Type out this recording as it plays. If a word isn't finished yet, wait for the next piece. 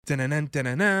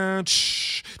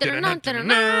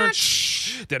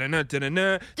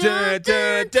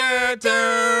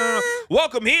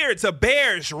Welcome here to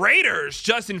Bears Raiders.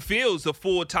 Justin Fields, the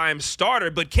full-time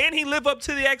starter, but can he live up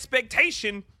to the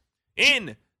expectation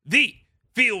in the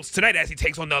Fields tonight as he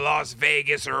takes on the Las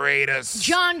Vegas Raiders?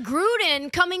 John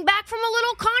Gruden coming back from a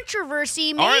little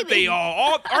controversy, maybe. Aren't they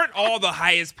all? Aren't all the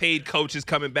highest paid coaches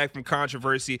coming back from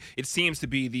controversy? It seems to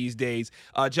be these days.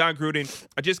 John Gruden,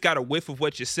 I just got a whiff of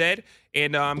what you said,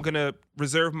 and I'm going to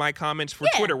reserve my comments for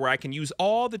Twitter, where I can use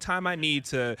all the time I need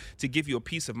to give you a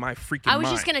piece of my freaking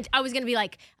mind. I was gonna be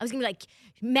like,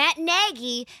 Matt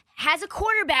Nagy has a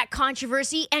quarterback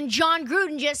controversy, and John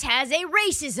Gruden just has a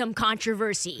racism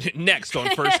controversy. Next on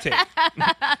First Take.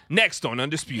 Next on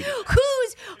Undisputed.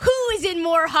 Who is in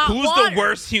more hot water? Who's the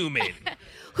worst human?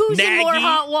 Who's Nagy? in more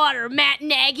hot water? Matt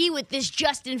Nagy with this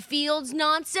Justin Fields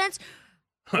nonsense,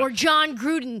 or John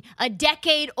Gruden, a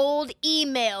decade-old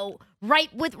email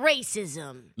ripe with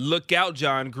racism? Look out,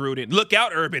 John Gruden. Look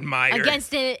out, Urban Meyer.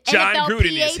 Against the John Gruden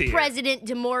is NFLPA here. president,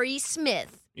 DeMaurice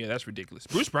Smith. Yeah, that's ridiculous.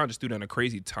 Bruce Brown just threw down a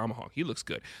crazy tomahawk. He looks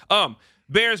good.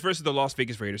 Bears versus the Las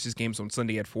Vegas Raiders. This game's on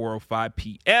Sunday at 4:05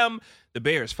 p.m. The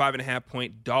Bears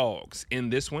 5.5-point dogs in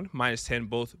this one,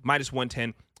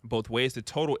 -110 both ways. The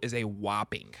total is a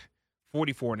whopping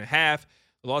 44.5.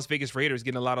 The Las Vegas Raiders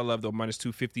getting a lot of love though,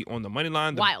 -250 on the money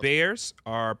line. The Bears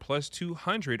are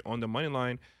 +200 on the money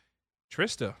line.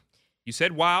 Trista, you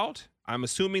said wild. I'm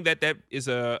assuming that is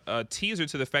a teaser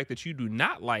to the fact that you do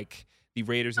not like the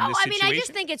Raiders in this situation. I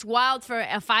just think it's wild for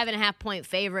a 5.5-point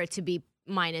favorite to be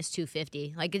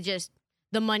 -250. Like, it just,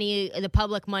 the money, the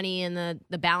public money, and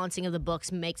the balancing of the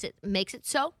books makes it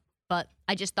so. But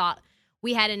I just thought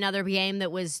we had another game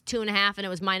that was 2.5 and it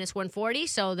was -140,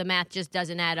 so the math just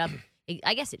doesn't add up.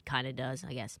 I guess it kind of does.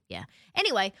 I guess, yeah.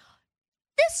 Anyway,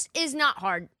 this is not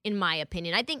hard in my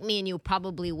opinion. I think me and you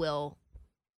probably will.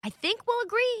 I think we'll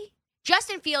agree.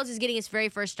 Justin Fields is getting his very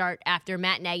first start after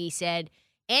Matt Nagy said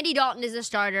Andy Dalton is a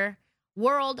starter. I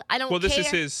don't care. Well, this is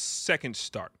his second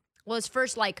start. Well, his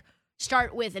first,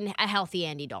 start with a healthy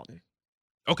Andy Dalton.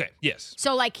 Okay, yes.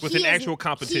 So, with an actual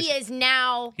competition. He is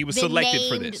now he was selected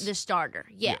for this. The starter.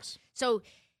 Yeah. Yes. So,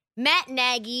 Matt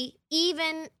Nagy,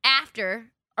 even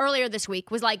after earlier this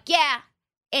week, was like, yeah,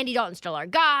 Andy Dalton's still our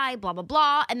guy, blah, blah,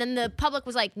 blah. And then the public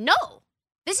was like, no.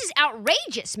 This is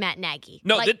outrageous, Matt Nagy.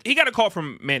 No, he got a call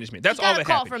from management. That's all that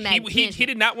happened. From he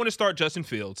did not want to start Justin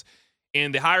Fields.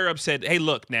 And the higher-up said, hey,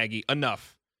 look, Nagy,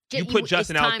 enough. You put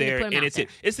Justin out there, and it's it.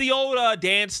 It's the old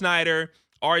Dan Snyder,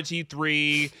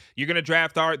 RG3. You're going to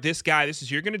draft this guy.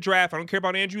 You're going to draft. I don't care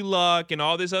about Andrew Luck and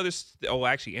all this other Oh,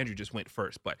 actually, Andrew just went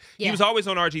first. But he was always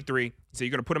on RG3. So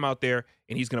you're going to put him out there,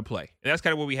 and he's going to play. And that's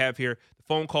kind of what we have here. The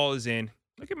phone call is in.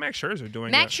 Look at Max Scherzer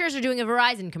doing Scherzer doing a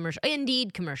Verizon commercial.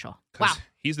 Indeed commercial. Wow.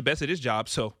 He's the best at his job,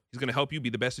 so he's going to help you be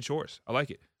the best at yours. I like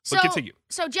it. But continue.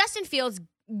 So Justin Fields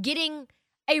getting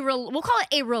we'll call it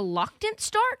a reluctant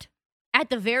start at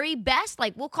the very best.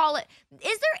 We'll call it.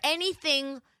 Is there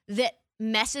anything that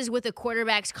messes with a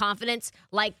quarterback's confidence,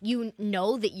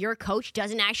 that your coach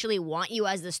doesn't actually want you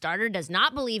as the starter, does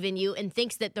not believe in you, and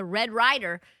thinks that the Red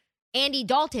Rider, Andy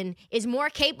Dalton, is more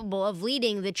capable of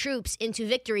leading the troops into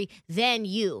victory than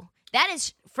you? That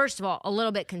is, first of all, a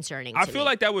little bit concerning. I feel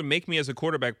like that would make me as a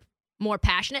quarterback more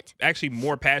passionate. Actually,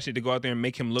 more passionate to go out there and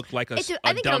make him look like a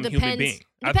dumb human being.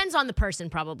 It depends on the person,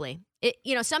 probably.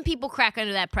 Some people crack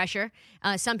under that pressure.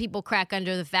 Some people crack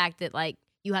under the fact that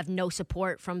you have no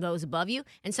support from those above you,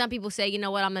 and some people say, you know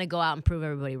what, I'm going to go out and prove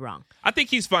everybody wrong. I think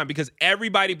he's fine because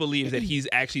everybody believes that he's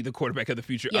actually the quarterback of the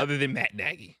future, other than Matt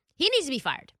Nagy. He needs to be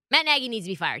fired. Matt Nagy needs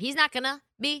to be fired. He's not going to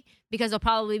be because they'll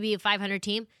probably be a 500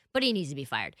 team, but he needs to be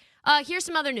fired. Here's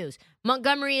some other news.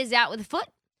 Montgomery is out with a foot.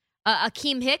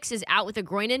 Akeem Hicks is out with a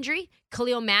groin injury.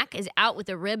 Khalil Mack is out with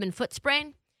a rib and foot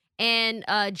sprain. And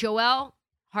Joel,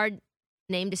 hard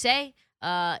name to say,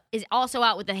 is also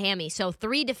out with a hammy. So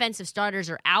 3 defensive starters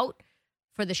are out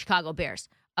for the Chicago Bears.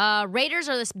 Raiders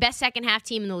are the best second-half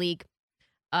team in the league.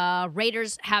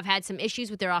 Raiders have had some issues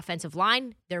with their offensive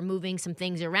line. They're moving some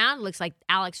things around. Looks like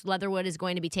Alex Leatherwood is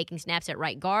going to be taking snaps at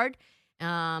right guard,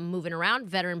 moving around.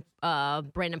 Veteran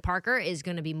Brandon Parker is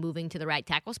going to be moving to the right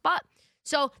tackle spot.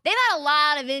 So they've had a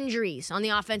lot of injuries on the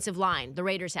offensive line, the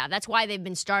Raiders have. That's why they've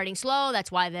been starting slow.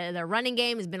 That's why their running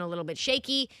game has been a little bit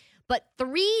shaky. But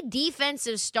 3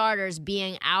 defensive starters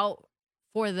being out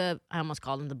for I almost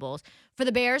called them the Bulls, for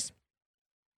the Bears,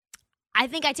 I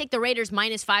think I take the Raiders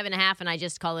 -5.5 and I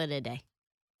just call it a day.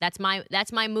 That's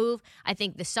my move. I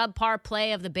think the subpar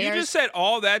play of the Bears. You just said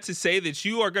all that to say that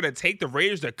you are going to take the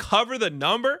Raiders to cover the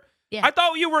number? Yeah. I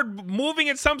thought you were moving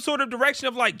in some sort of direction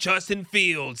of like Justin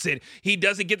Fields and he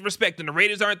doesn't get the respect and the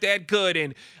Raiders aren't that good.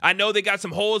 And I know they got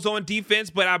some holes on defense,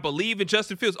 but I believe in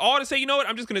Justin Fields. All to say, you know what?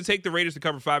 I'm just going to take the Raiders to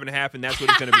cover 5.5, and that's what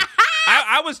it's going to be.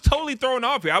 I was totally thrown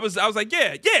off here. I was like,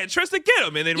 yeah, Tristan, get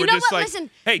him. And then we're just what? like, Listen,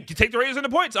 hey, you take the Raiders in the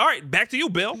points. All right, back to you,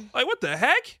 Bill. Like, what the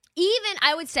heck? even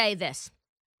I would say this.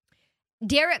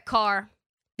 Derek Carr,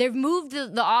 they've moved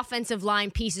the offensive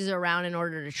line pieces around in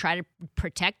order to try to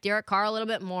protect Derek Carr a little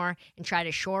bit more and try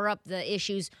to shore up the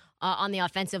issues on the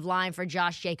offensive line for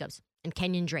Josh Jacobs and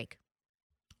Kenyon Drake.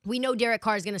 We know Derek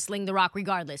Carr is going to sling the rock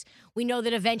regardless. We know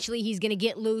that eventually he's going to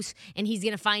get loose and he's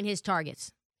going to find his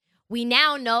targets. We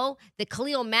now know that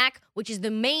Khalil Mack, which is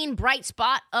the main bright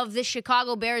spot of this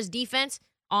Chicago Bears defense,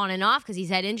 on and off because he's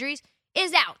had injuries,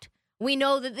 is out. We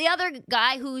know that the other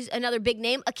guy, who's another big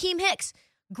name, Akeem Hicks,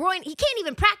 he can't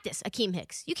even practice. Akeem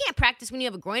Hicks, you can't practice when you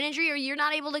have a groin injury or you're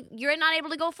not able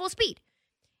to go full speed.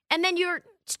 And then you're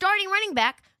starting running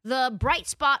back, the bright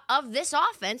spot of this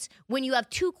offense, when you have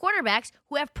two quarterbacks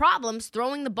who have problems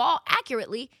throwing the ball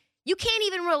accurately. You can't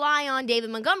even rely on David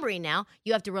Montgomery now.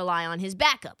 You have to rely on his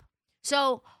backup.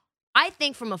 So I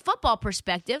think from a football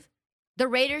perspective, the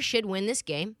Raiders should win this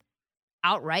game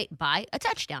outright by a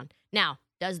touchdown. Now,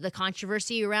 does the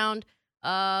controversy around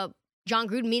John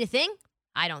Gruden mean a thing?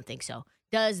 I don't think so.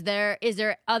 Is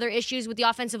there other issues with the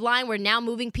offensive line where now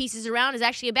moving pieces around is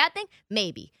actually a bad thing?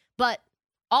 Maybe. But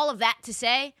all of that to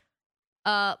say,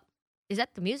 is that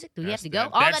the music? Do we have to go?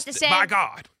 All that to say, my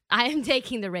God, I am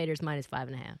taking the Raiders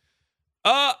 -5.5.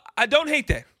 I don't hate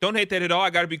that. Don't hate that at all. I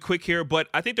got to be quick here, but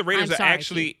I think the Raiders are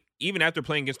actually, even after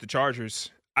playing against the Chargers,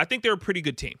 I think they're a pretty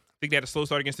good team. I think they had a slow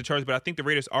start against the Chargers, but I think the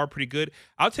Raiders are pretty good.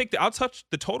 I'll touch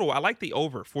the total. I like the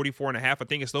over 44.5. I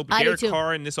think it's low. But Derek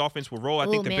Carr and this offense will roll. I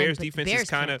think the Bears defense is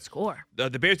kind of score. The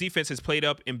Bears defense has played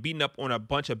up and beaten up on a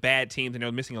bunch of bad teams, and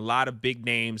they're missing a lot of big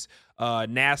names.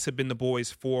 Nassib and the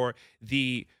boys for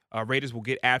the Raiders will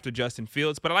get after Justin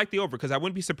Fields, but I like the over because I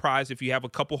wouldn't be surprised if you have a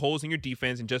couple holes in your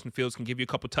defense and Justin Fields can give you a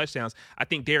couple touchdowns. I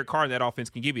think Derek Carr in that offense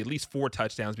can give you at least 4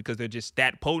 touchdowns because they're just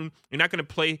that potent. You're not going to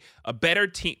play a better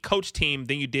coach team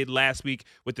than you did last week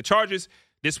with the Chargers,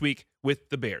 this week with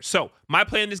the Bears. So my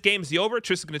play in this game is the over.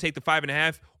 Tristan's going to take the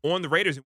 5.5 on the Raiders.